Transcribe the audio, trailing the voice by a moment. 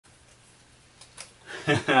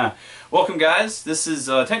Welcome, guys. This is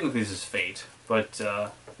technically this is Fate, but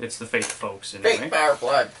it's the Fate folks anyway. Fate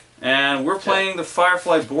Firefly. And we're playing the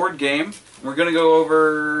Firefly board game. We're going to go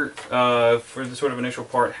over for the sort of initial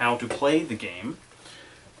part how to play the game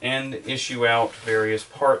and issue out various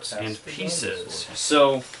parts and pieces.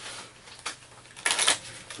 So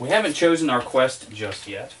we haven't chosen our quest just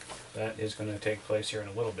yet. That is going to take place here in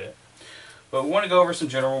a little bit. But we want to go over some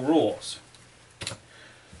general rules.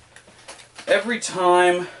 Every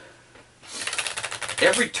turn,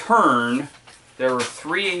 there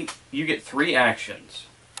are you get three actions.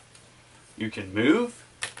 You can move,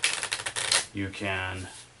 you can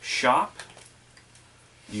shop,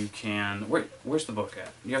 you can, where's the book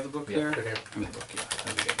at? You have the book there? Right here. I mean, the book,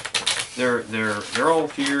 yeah. They're all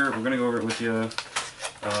here. We're going to go over it with you.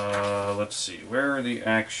 Let's see, where are the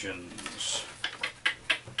actions?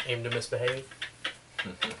 Aim to misbehave.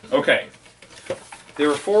 Okay. There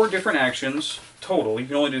are 4 different actions total. You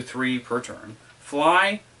can only do 3 per turn.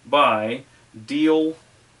 Fly, buy, deal,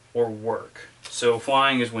 or work. So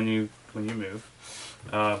flying is when you move.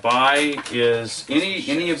 Buy is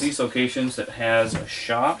any of these locations that has a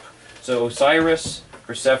shop. So Osiris,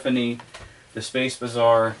 Persephone, the Space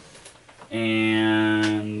Bazaar,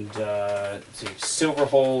 and let's see,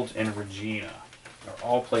 Silverhold and Regina are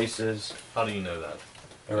all places. How do you know that?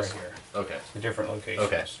 Right here. Okay. The different locations.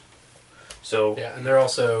 Okay. So yeah, and they're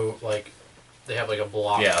also like they have like a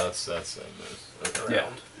block. Yeah, that's okay. Yeah,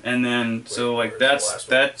 and then so like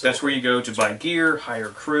that's where you go to buy gear, hire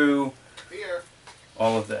crew,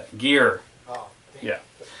 all of that gear. Oh, yeah.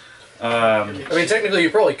 I mean, technically, you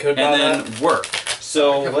probably could buy and that. then work.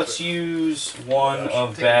 So let's use one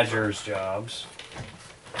of Badger's jobs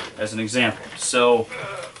as an example. So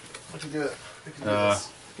get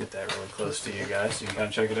that really close to you guys so you can kind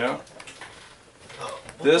of check it out.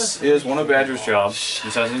 This is one of Badger's jobs,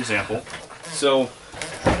 just as an example. So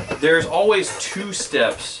there's always 2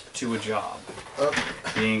 steps to a job.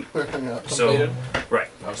 Right.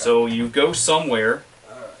 Okay. So you go somewhere.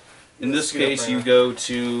 In this case, you go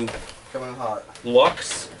to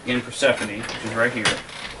Lux in Persephone, which is right here.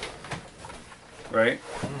 Right?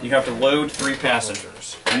 You have to load 3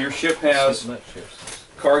 passengers. And your ship has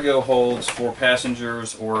cargo holds for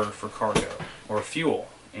passengers or for cargo, or fuel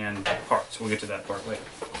and parts. We'll get to that part later.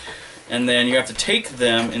 And then you have to take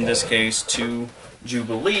them, in this case, to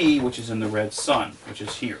Jubilee, which is in the Red Sun, which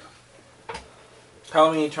is here. How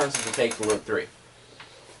many turns does it take to load 3?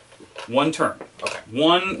 1 turn. Okay.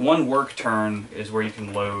 One work turn is where you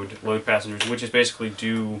can load passengers, which is basically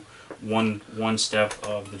do one step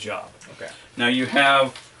of the job. Okay. Now you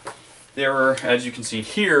have, there are, as you can see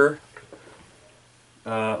here,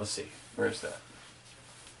 let's see, where is that?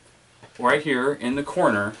 Right here in the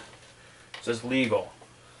corner, it says legal.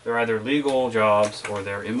 They're either legal jobs or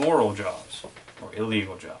they're immoral jobs or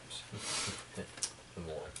illegal jobs.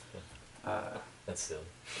 That's silly.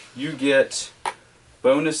 You get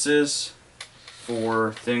bonuses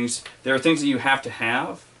for things. There are things that you have to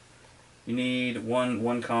have. You need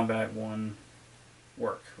one combat, 1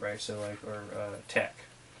 work, right? So like or tech.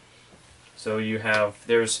 So you have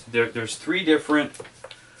there's 3 different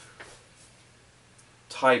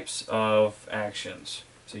types of actions.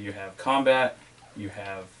 So you have combat, you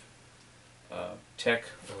have tech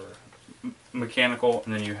or mechanical,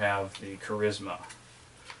 and then you have the charisma,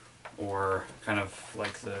 or kind of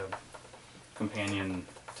like the companion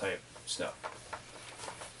type stuff.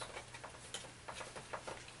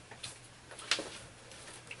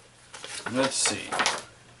 Let's see.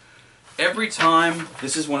 Every time,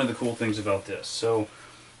 this is one of the cool things about this. So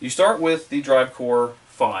you start with the drive core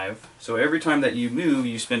 5. So every time that you move,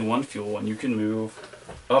 you spend 1 fuel, and you can move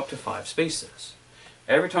up to 5 spaces.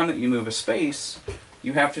 Every time that you move a space,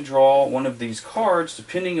 you have to draw one of these cards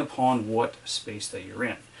depending upon what space that you're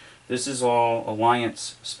in. This is all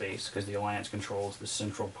Alliance space, because the Alliance controls the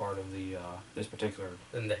central part of the this particular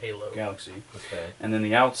In the Halo galaxy. Okay. And then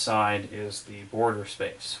the outside is the border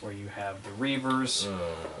space, where you have the Reavers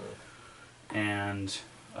and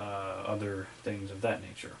other things of that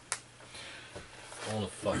nature. I want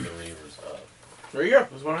to fuck the Reavers up. There you go.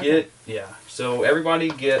 That's what I Yeah. So everybody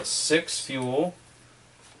gets 6 fuel.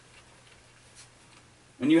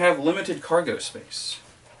 And you have limited cargo space,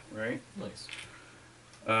 right? Nice.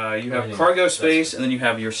 You have cargo space, and then you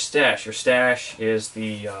have your stash. Your stash is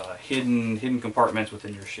the hidden compartments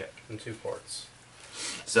within your ship. in 2 ports.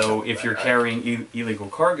 So if you're carrying illegal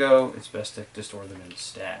cargo, it's best to store them in the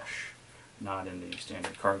stash, not in the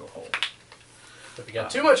standard cargo hold. If you got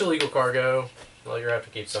too much illegal cargo, well, you're gonna have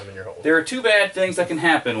to keep some in your hold. There are 2 bad things that can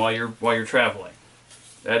happen while you're traveling.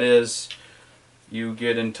 That is, you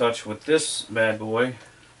get in touch with this bad boy,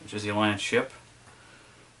 which is the Alliance ship,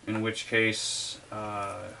 in which case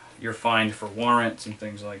you're fined for warrants and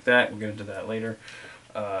things like that. We'll get into that later.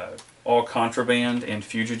 All contraband and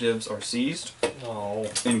fugitives are seized,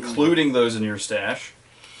 including those in your stash.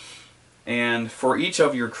 And for each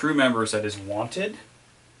of your crew members that is wanted,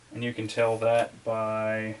 and you can tell that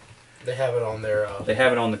by... They have it on their... They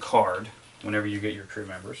have it on the card whenever you get your crew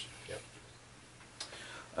members. Yep.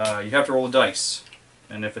 You have to roll a dice.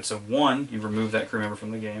 And if it's a 1, you remove that crew member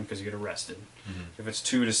from the game because you get arrested. If it's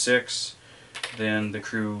 2 to 6, then the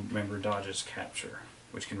crew member dodges capture,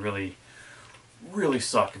 which can really, really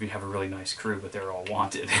suck if you have a really nice crew, but they're all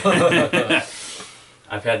wanted.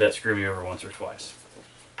 I've had that screw me over once or twice.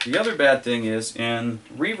 The other bad thing is, in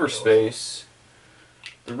Reaver space,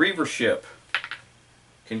 the Reaver ship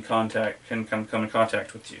can come in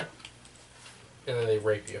contact with you. And then they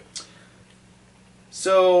rape you.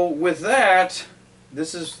 So with that,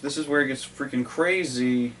 this is where it gets freaking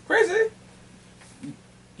crazy. Crazy.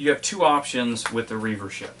 You have 2 options with the Reaver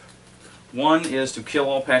ship. One is to kill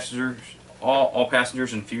all passengers, all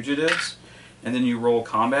passengers and fugitives, and then you roll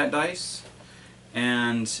combat dice,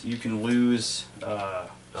 and you can lose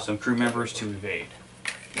some crew members to evade.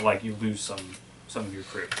 Like you lose some of your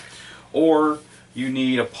crew. Or you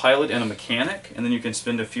need a pilot and a mechanic, and then you can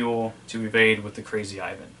spend a fuel to evade with the Crazy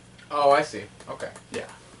Ivan. Oh, I see. Okay. Yeah.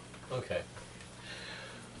 Okay.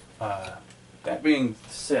 That being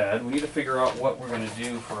said, we need to figure out what we're going to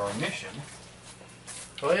do for our mission.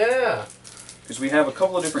 Oh yeah! Because we have a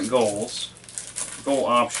couple of different goal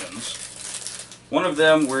options. One of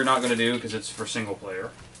them we're not going to do because it's for single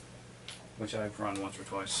player, which I've run once or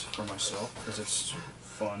twice for myself because it's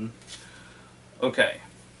fun. Okay.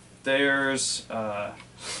 There's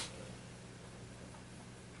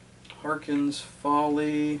Harkin's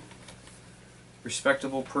Folly,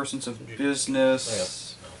 Respectable Persons of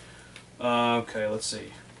Business. Okay, let's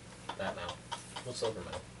see. That now. What's over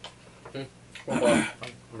now? Well,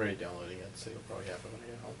 I'm already downloading it, so you'll probably have it when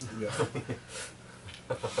I get home.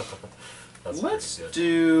 That's Let's pretty good.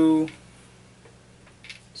 do...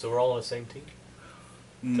 So we're all on the same team?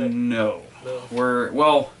 No. No.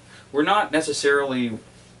 We're not necessarily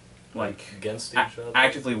like Against each other?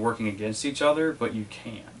 actively working against each other, but you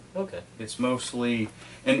can. Okay. It's mostly,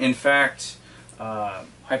 and in fact,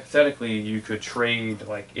 hypothetically, you could trade,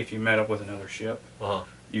 like, if you met up with another ship,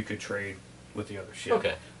 you could trade with the other ship.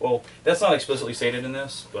 Okay. Well, that's not explicitly stated in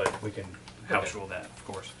this, but we can house rule that, of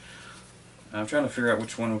course. I'm trying to figure out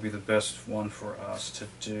which one would be the best one for us to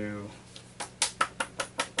do.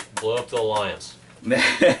 Blow up the Alliance. I'll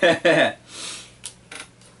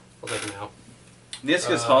take them out.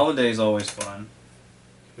 Niska's Holiday is always fun.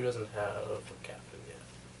 Who doesn't have a captain yet?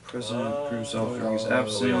 President proves off during his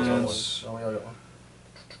we all got absence. Oh, we all got one.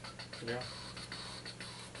 Yeah.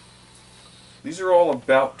 These are all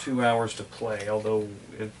about 2 hours to play, although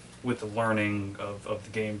with the learning of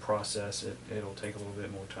the game process, it'll take a little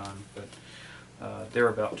bit more time. But they're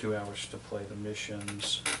about 2 hours to play the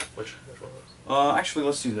missions. Which one was? Actually,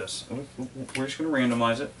 let's do this. We're just going to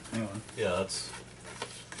randomize it. Hang on. Yeah, that's...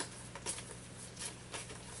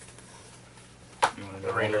 You want to The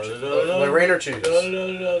know? Rainer choose. The Rainer choose.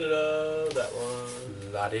 That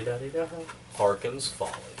one. La-di-da-di-da. Harkin's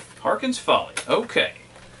Folly. Harkin's Folly. Okay.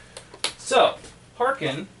 So,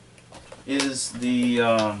 Harkin is the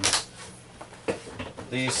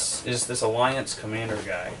this Alliance commander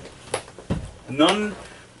guy. None,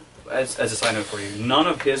 as a side note for you, none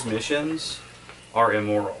of his missions are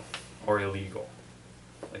immoral or illegal.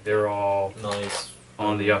 Like they're all Nice.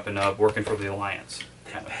 on the up and up, working for the Alliance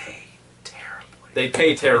kind of thing. They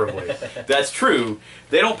pay terribly. That's true.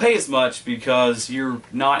 They don't pay as much because you're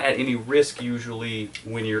not at any risk usually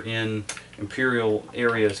when you're in Imperial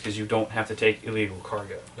areas because you don't have to take illegal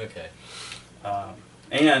cargo. Okay.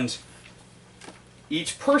 And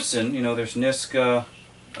each person, you know, there's Niska,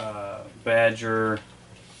 Badger.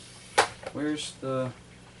 Where's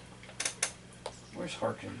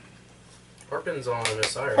Harkin? Harkin's on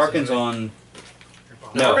Osiris. Harkin's isn't he? on.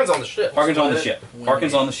 No. Harkin's on the ship. Harkin's on the ship.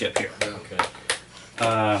 Harkin's on the ship here. Okay.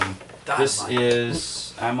 This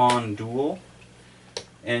is I'm on Duel,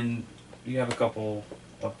 and you have a couple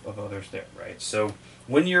of others there, right? So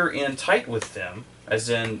when you're in tight with them, as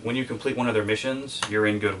in when you complete one of their missions, you're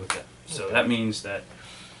in good with them. So that means that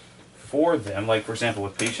for them, like for example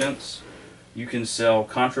with Patience, you can sell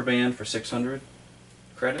contraband for 600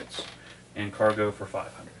 credits and cargo for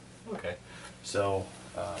 500. Okay. So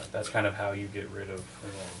that's kind of how you get rid of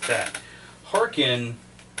that. Harkin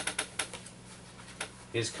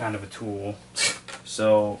is kind of a tool,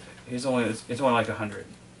 so it's only like 100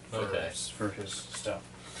 for his stuff.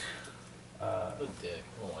 What a dick.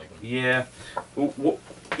 I don't like him. Yeah.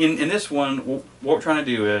 in this one, what we're trying to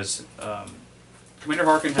do is, Commander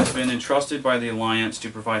Harkin has been entrusted by the Alliance to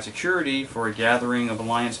provide security for a gathering of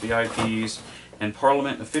Alliance VIPs and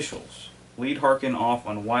Parliament officials. Lead Harkin off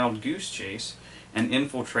on a wild goose chase and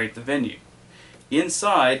infiltrate the venue.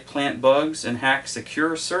 Inside, plant bugs and hack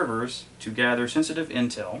secure servers to gather sensitive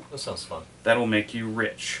intel. That sounds fun. That'll make you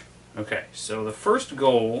rich. Okay, so the first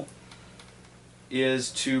goal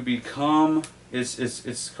is to become,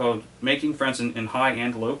 it's called making friends in high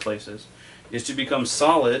and low places, is to become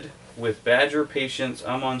solid with Badger, Patience,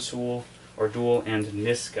 Amonsul, Ordul, and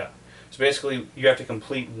Niska. So basically, you have to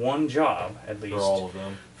complete one job, at least. For all of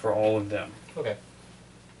them. For all of them. Okay.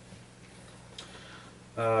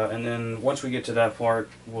 And then once we get to that part,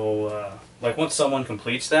 we'll, like once someone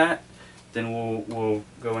completes that, then we'll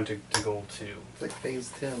go into goal 2. It's like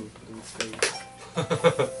phase 10 in space.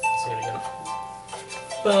 See it again.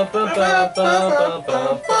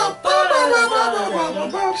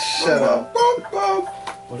 Shut up.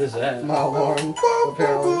 What is that? My alarm,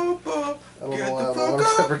 apparently. I don't know why the alarm's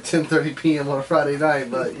set for 10:30 p.m. on a Friday night,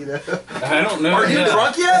 but you know. I don't know. Are you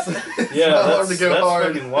drunk yet? Yeah, My alarm that's, to go that's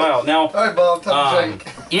hard. fucking wild. Now, Alright, Bob, time to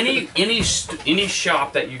drink. any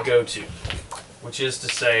shop that you go to, which is to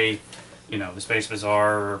say, you know, the Space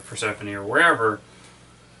Bazaar or Persephone or wherever,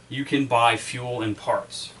 you can buy fuel and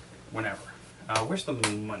parts whenever. Where's the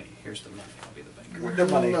money? Here's the money. I'll be the banker. With the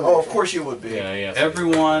money. Oh, of course you would be. Yeah, yeah.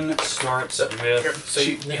 Everyone starts with. So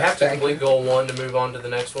you have to complete goal 1 to move on to the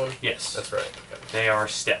next one? Yes. That's right. Okay. They are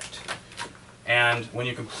stepped. And when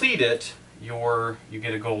you complete it, you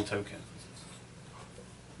get a gold token.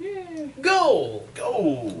 Yeah. Goal!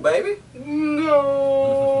 Gold! Baby?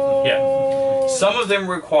 No! Yeah. Some of them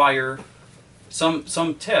require, some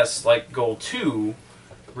tests, like goal 2,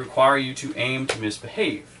 require you to aim to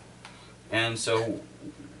misbehave. And so,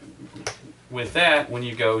 with that, when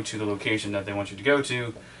you go to the location that they want you to go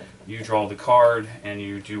to, you draw the card and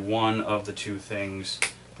you do one of the 2 things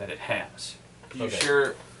that it has. You Okay.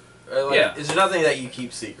 sure? Like, Yeah. Is there nothing that you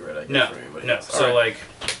keep secret? I guess, No, from everybody no. else? So, Alright. like,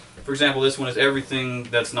 for example, this one is everything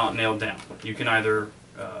that's not nailed down. You can either,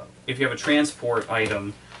 if you have a transport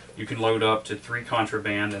item, you can load up to 3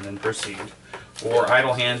 contraband and then proceed. Or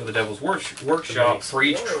idle hands with the Devil's Workshop for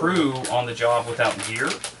each crew on the job without gear.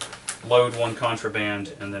 Load 1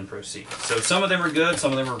 contraband and then proceed. So some of them are good,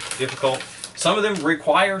 some of them are difficult. Some of them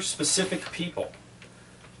require specific people,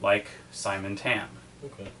 like Simon Tam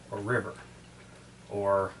Okay. or River,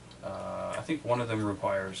 or I think one of them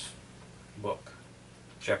requires Book,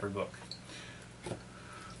 Shepherd Book.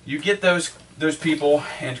 You get those people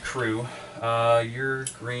and crew. You're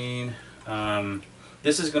green.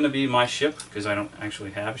 This is going to be my ship because I don't actually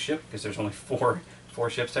have a ship because there's only four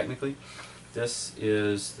ships technically. This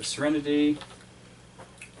is the Serenity.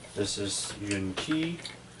 This is Yun Ki,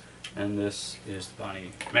 and this is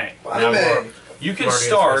Bonnie May. Bonnie May. You can Guardians of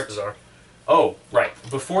start. Space Bazaar. Oh, right.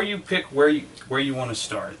 Before you pick where you want to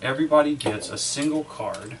start, everybody gets a single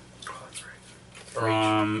card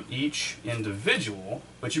from each individual,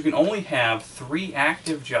 but you can only have 3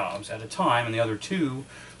 active jobs at a time, and the other 2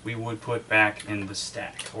 we would put back in the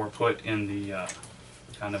stack, or put in the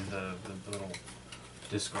kind of the little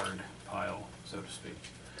discard pile, so to speak.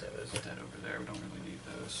 Put that over there. We don't really need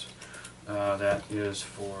those. That is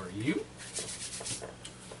for you.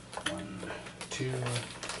 1, 2,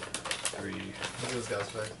 3, Those guys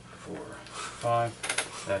back. 4,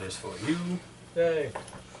 5. That is for you. Yay.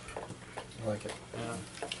 I like it.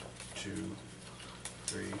 2,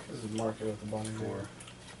 3, This is market with the Bonnie 4,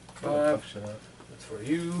 Five. 5. Shut up. That's for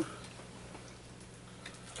you.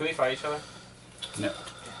 Can we fight each other? No.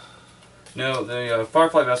 No, the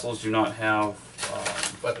Firefly vessels do not have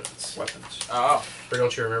Weapons. weapons. Oh. Or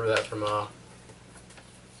don't you remember that from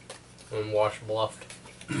when Wash bluffed?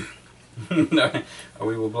 No,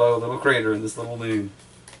 we will blow a little crater in this little moon.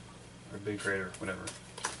 Or big crater, whatever.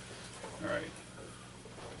 Alright.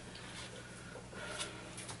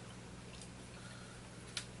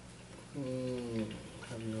 I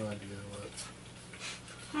have no idea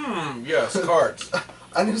what. Yes, cards.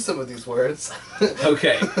 I knew some of these words.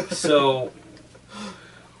 Okay, so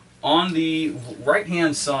on the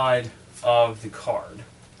right-hand side of the card,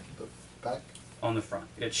 The back. on the front,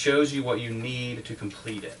 it shows you what you need to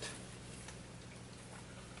complete it.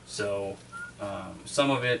 So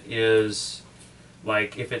some of it is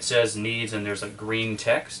like if it says needs and there's like green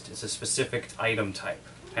text, it's a specific item type,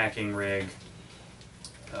 packing rig,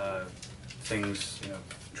 things, you know,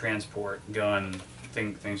 transport, gun,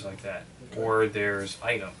 things like that. Okay. Or there's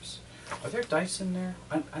items. Are there dice in there?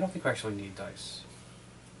 I don't think we actually need dice.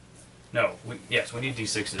 No, yes, we need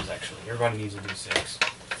D6s actually. Everybody needs a D6.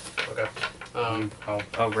 Okay.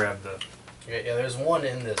 I'll grab the. Okay, yeah, there's one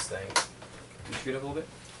in this thing. Can you speed up a little bit?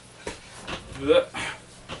 Blech.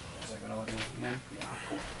 Is that gonna let me in? Yeah,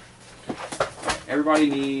 cool. Everybody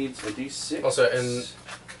needs a D6. Also, and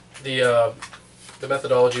the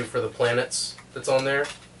methodology for the planets that's on there,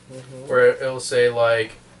 where it'll say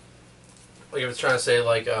like if it's trying to say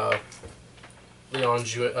like Leon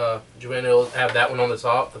Juin, it'll have that one on the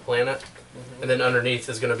top, the planet, and then underneath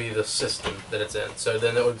is going to be the system that it's in. So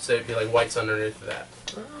then it would say it'd be like white's underneath of that.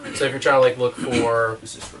 So if you're trying to like look for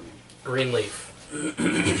This is for me. green leaf,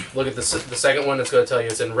 look at the second one. It's going to tell you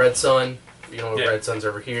it's in red sun. You know, red sun's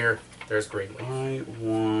over here. There's green leaf. I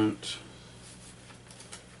want.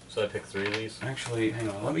 So I pick 3 of these? Actually, hang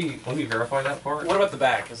on. Let me verify that part. What about the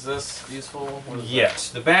back? Is this useful? What is Yes,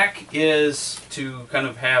 the back is to kind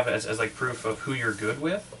of have as like proof of who you're good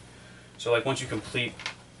with. So like once you complete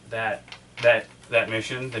that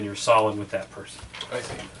mission, then you're solid with that person. that? I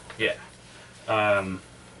see. Yeah.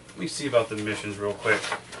 Let me see about the missions real quick.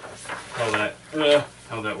 How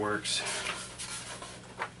that works.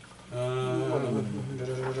 Fuck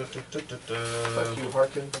you,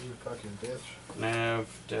 Harkin. You fucking bitch. Nav,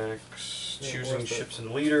 decks, Yeah, choosing worth it. ships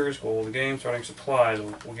and leaders, goal of the game, starting supplies.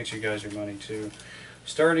 We'll get you guys your money too.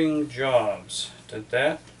 Starting jobs. Did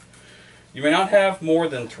that. You may not have more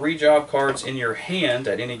than 3 job cards in your hand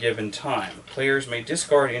at any given time. Players may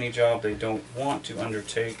discard any job they don't want to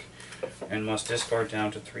undertake and must discard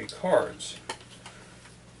down to 3 cards.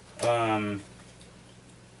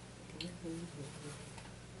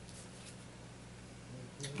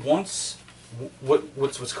 What's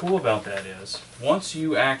cool about that is once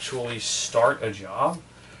you actually start a job,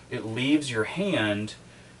 it leaves your hand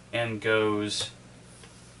and goes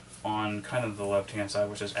on kind of the left-hand side,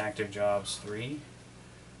 which is active jobs 3.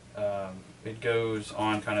 It goes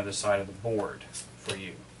on kind of the side of the board for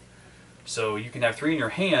you. So you can have 3 in your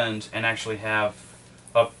hand and actually have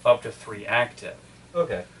up to 3 active.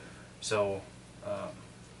 Okay. So,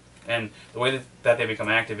 and the way that they become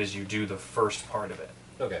active is you do the first part of it.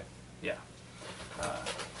 Okay. Yeah.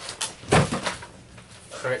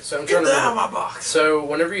 Alright, so I'm trying to remember. my box! So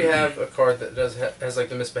whenever you have a card that has like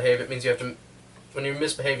the misbehave, it means you have to. When you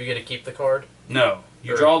misbehave, you get to keep the card. No,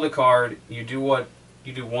 you draw the card. You do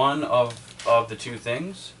one of the 2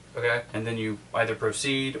 things, Okay. and then you either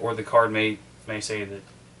proceed or the card may say that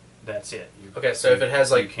that's it. Okay, so if it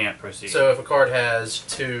has like you can't proceed. So if a card has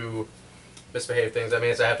 2 misbehave things, that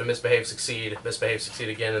means I have to misbehave, succeed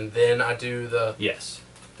again, and then I do the yes,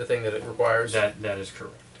 thing that it requires. that is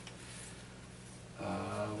correct.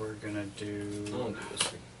 We're gonna do. I'll do this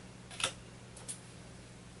thing.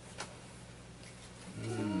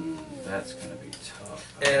 That's gonna be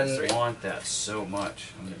tough. And- I want that so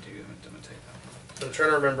much. I'm gonna take that I'm trying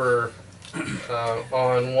to remember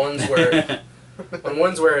on ones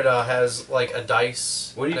where it has like a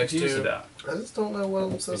dice. one. What are you next confused to, about? I just don't know what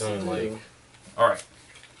I'm supposed to don't do. like- All right.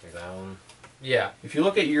 Take that one. Yeah. If you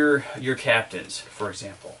look at your captains, for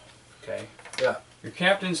example, okay, Yeah. your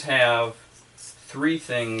captains have 3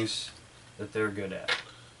 things that they're good at.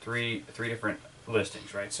 Three different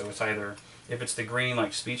listings, right? So it's either if it's the green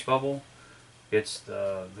like speech bubble, it's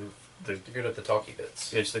the You're good at the talky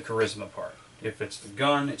bits. it's the charisma part. If it's the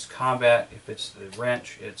gun, it's combat. If it's the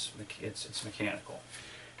wrench, it's mechanical.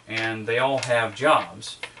 And they all have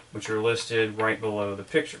jobs, which are listed right below the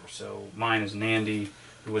picture. So mine is Nandy,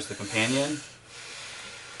 who was the companion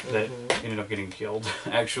that ended up getting killed,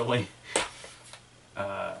 actually.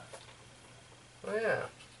 Oh yeah.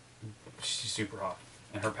 She's super hot,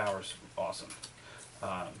 and her power's awesome.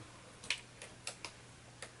 How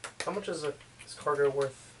much is cargo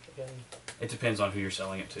worth again? It depends on who you're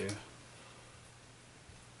selling it to.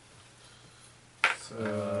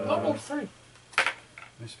 So, Level 3.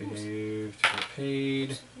 Misbehaved, get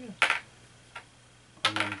paid.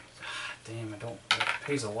 And then, damn, it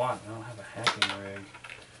pays a lot. I don't have a hacking rig.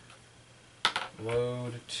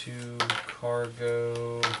 Load to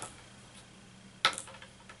cargo.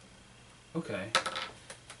 Okay.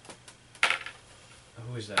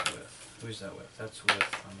 Who is that with? Who is that with? That's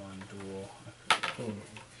with, I'm on dual.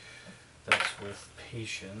 That's with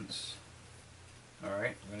patience.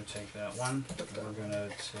 Alright, we're going to take that one. We're going to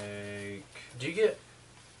take... Do you get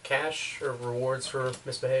cash or rewards for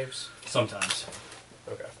misbehaves? Sometimes.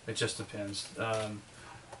 Okay. It just depends. I'm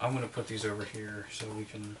going to put these over here so we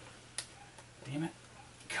can... Damn it.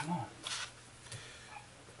 Come on.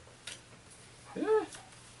 Yeah.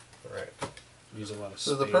 Alright. Use a lot of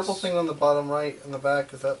so space. the purple thing on the bottom right in the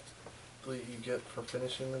back, is that what you get for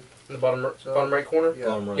finishing the In the bottom right corner? Yeah.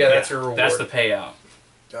 Bottom right. Yeah, that's your reward. That's the payout.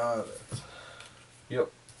 Got it. Yep.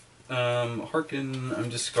 Harkin, I'm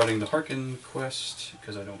discarding the Harkin quest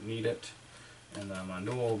because I don't need it. and then I'm on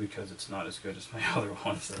dual because it's not as good as my other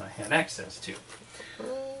ones that I had access to.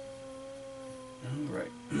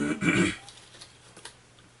 Alright.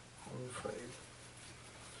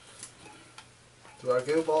 Do I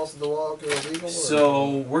go balls to the wall, go illegal?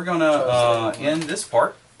 So we're gonna end this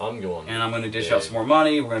part, I'm going. and I'm gonna dish out some more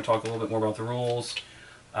money. We're gonna talk a little bit more about the rules,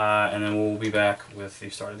 and then we'll be back with the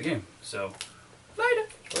start of the game. So, later.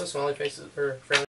 What are the smiley faces or